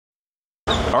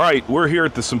All right, we're here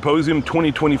at the Symposium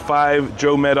 2025.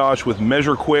 Joe Medosch with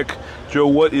measureQuick. Joe,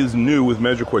 what is new with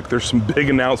measureQuick? There's some big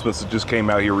announcements that just came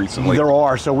out here recently. There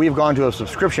are. So we've gone to a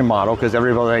subscription model because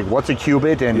everybody's like, what's a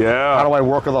qubit and how do I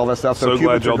work with all this stuff? So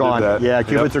qubits are gone. Yeah,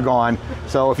 qubits are gone.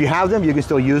 So if you have them, you can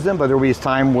still use them, but there will be a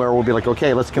time where we'll be like,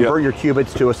 okay, let's convert your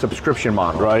qubits to a subscription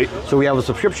model. Right. So we have a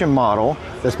subscription model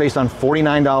that's based on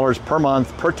 $49 per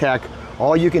month per tech.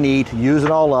 All you can eat, use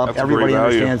it all up. That's everybody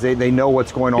understands, they know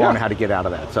what's going on and how to get out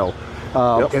of that. So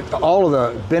all of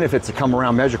the benefits that come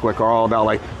around measureQuick are all about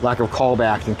like lack of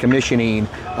callbacks and commissioning.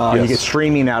 You get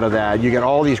streaming out of that. You get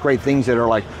all these great things that are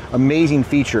like amazing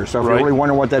features. So if you're really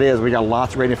wondering what that is, we got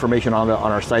lots of great information on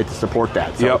our site to support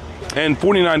that. So. And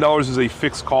 $49 is a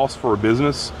fixed cost for a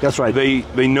business. That's right.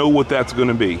 They know what that's going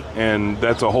to be, and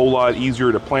that's a whole lot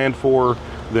easier to plan for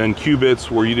than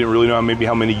qubits, where you didn't really know maybe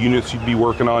how many units you'd be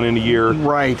working on in a year.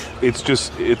 Right.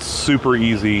 It's super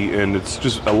easy, and it's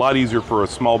just a lot easier for a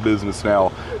small business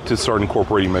now to start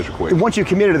incorporating measureQuick. Once you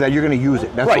committed to that, you're going to use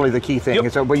it. That's really the key thing.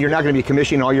 And so, but you're not going to be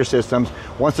commissioning all your systems.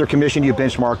 Once they're commissioned, you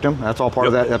benchmarked them. That's all part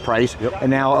of that price. And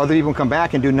now other people come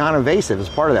back and do non-invasive as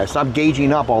part of that. Stop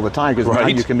gauging up all the time because now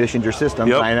you commissioned your system.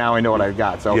 Now I know what I've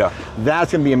got. So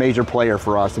that's going to be a major player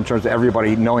for us in terms of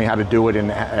everybody knowing how to do it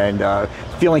and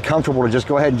feeling comfortable to just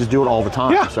go ahead and just do it all the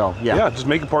time. So just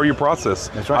make it part of your process.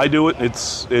 That's right. I do it.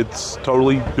 It's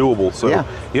totally doable. So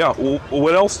well,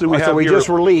 what else do we have here? So we here? just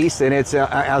released, and it's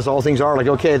as all things are, like,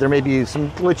 okay, there may be some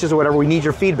glitches or whatever. We need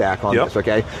your feedback on this.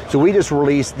 Okay, so we just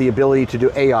released the ability to do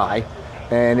AI.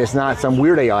 And it's not some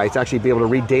weird AI, it's actually be able to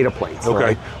read data plates.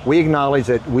 Right? We acknowledge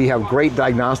that we have great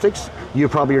diagnostics. You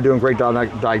probably are doing great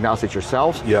diagnostics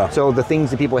yourselves. So the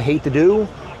things that people hate to do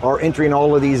are entering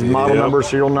all of these model numbers,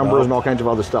 serial numbers, and all kinds of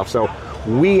other stuff. So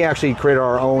we actually create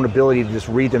our own ability to just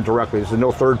read them directly. There's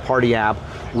no third-party app.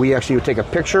 We actually would take a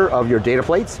picture of your data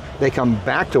plates. They come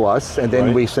back to us, and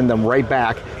then we send them right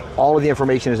back. All of the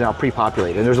information is now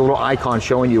pre-populated. And there's a little icon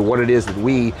showing you what it is that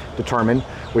we determine.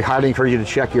 We highly encourage you to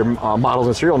check your models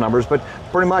and serial numbers, but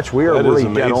pretty much we are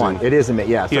really dead on. It is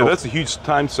amazing, yeah, that's a huge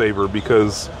time saver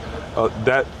because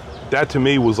that to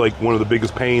me was like one of the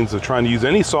biggest pains of trying to use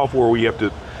any software where you have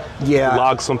to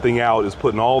log something out, is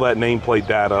putting all that nameplate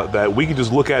data that we can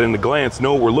just look at in a glance,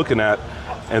 know what we're looking at,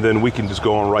 and then we can just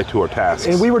go on right to our tasks.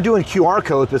 And we were doing QR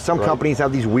codes, but some companies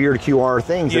have these weird QR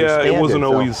things. It wasn't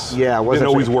always. It wasn't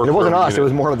always work. It wasn't us. It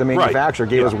was more of the manufacturer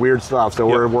gave us weird stuff. So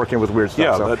we're working with weird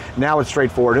stuff. So now it's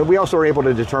straightforward. And we also are able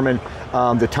to determine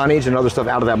the tonnage and other stuff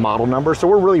out of that model number. So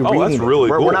we're really reading. That's really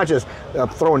cool. We're not just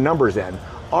throwing numbers in.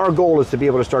 Our goal is to be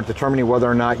able to start determining whether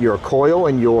or not your coil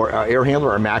and your air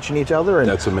handler are matching each other. And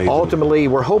that's amazing. Ultimately,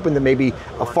 we're hoping that maybe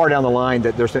far down the line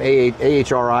that there's some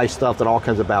AHRI stuff that all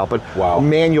comes about. But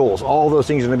manuals, all those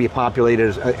things are going to be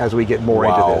populated as we get more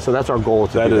into this. So that's our goal.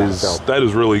 That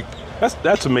is really.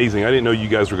 That's amazing. I didn't know you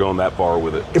guys were going that far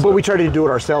with it. But we try to do it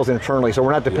ourselves internally, so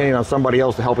we're not depending on somebody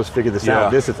else to help us figure this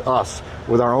out. This is us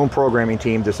with our own programming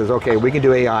team that says, okay, we can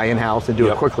do AI in-house and do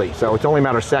it quickly. So it's only a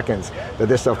matter of seconds that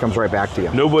this stuff comes right back to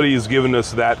you. Nobody has given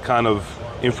us that kind of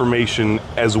information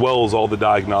as well as all the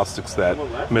diagnostics that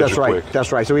measureQuick.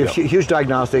 That's right. So we have huge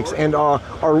diagnostics, and our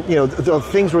the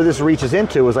things where this reaches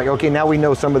into is like, okay, now we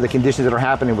know some of the conditions that are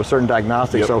happening with certain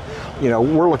diagnostics. So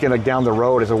we're looking like down the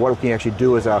road as to what we can actually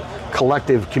do as a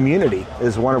collective community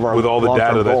is one of our with all the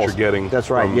data that you're getting.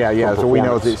 That's right. So we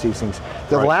know these things.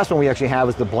 The last one we actually have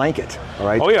is the blanket. All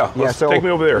right. Oh yeah. So take me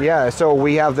over there. Yeah. So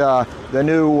we have the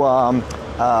new.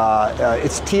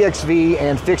 It's TXV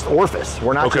and fixed orifice.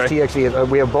 We're not just TXV,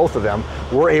 we have both of them.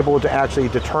 We're able to actually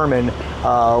determine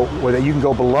whether you can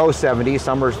go below 70,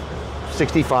 some are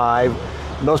 65.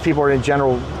 Most people are in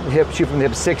general shoot from the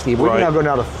hip 60, but we can now go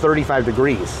down to 35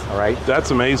 degrees, all right?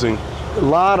 That's amazing. A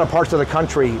lot of parts of the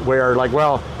country where like,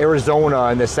 well, Arizona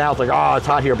and the South, like, oh, it's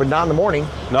hot here, but not in the morning.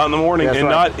 Not in the morning, and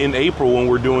not in April when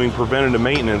we're doing preventative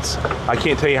maintenance. I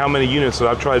can't tell you how many units that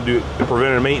I've tried to do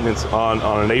preventative maintenance on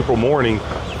an April morning,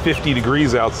 50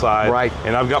 degrees outside,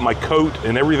 and I've got my coat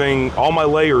and everything, all my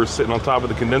layers sitting on top of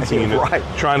the condensing unit,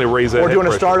 trying to raise that. We're doing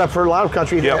a startup for a lot of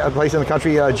countries, a place in the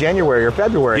country, January or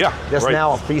February. That's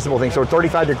now a feasible thing. So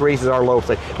 35 degrees is our low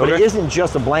place. But it isn't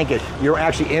just a blanket. You're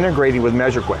actually integrating with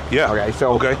measureQuick.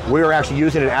 So we're actually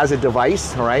using it as a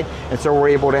device, all right? And so we're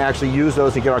able to actually use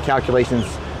those to get our calculations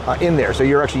in there. So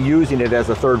you're actually using it as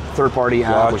a third-party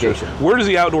application. Where does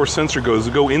the outdoor sensor go? Does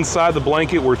it go inside the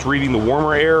blanket where it's reading the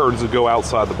warmer air, or does it go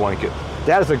outside the blanket?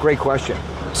 That is a great question.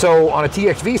 So on a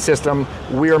TXV system,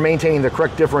 we are maintaining the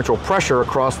correct differential pressure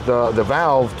across the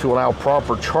valve to allow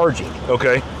proper charging.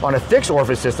 Okay. On a fixed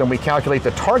orifice system, we calculate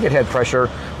the target head pressure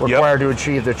required to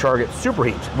achieve the target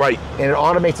superheat. Right. And it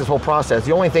automates this whole process.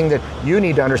 The only thing that you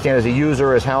need to understand as a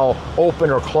user is how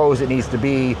open or closed it needs to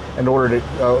be in order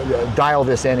to dial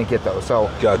this in and get those. So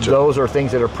those are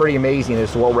things that are pretty amazing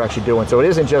as to what we're actually doing. So it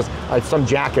isn't just some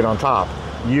jacket on top.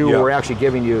 We're actually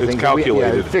giving you things.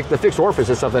 Calculated. The fixed orifice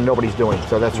is something nobody's doing,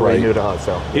 so that's really new to us.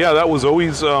 So yeah, that was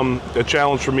always a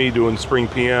challenge for me doing spring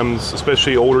PMs,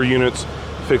 especially older units,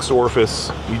 fixed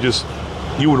orifice.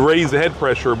 You would raise the head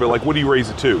pressure, but like, what do you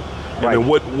raise it to? And then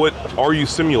what are you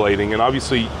simulating? And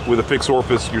obviously, with a fixed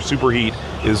orifice, your superheat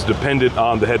is dependent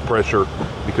on the head pressure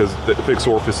because the fixed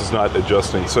orifice is not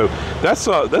adjusting. So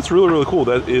that's really, really cool.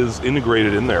 That is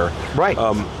integrated in there. Right.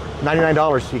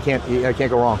 $99, you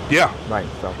can't go wrong. Yeah. Right.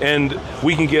 So. And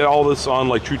we can get all this on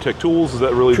like TrueTech Tools. Is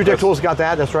that really TrueTech Tools got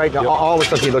that? That's right. Yep. All the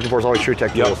stuff you're looking for is always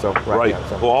TrueTech Tools. So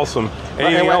Well, awesome.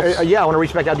 Anything else? I want to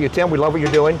reach back out to you, Tim. We love what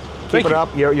you're doing. Keep it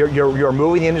up. You're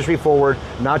moving the industry forward,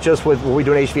 not just with what we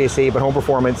do in HVAC, but home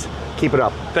performance. Keep it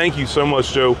up. Thank you so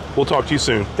much, Joe. We'll talk to you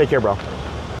soon. Take care, bro.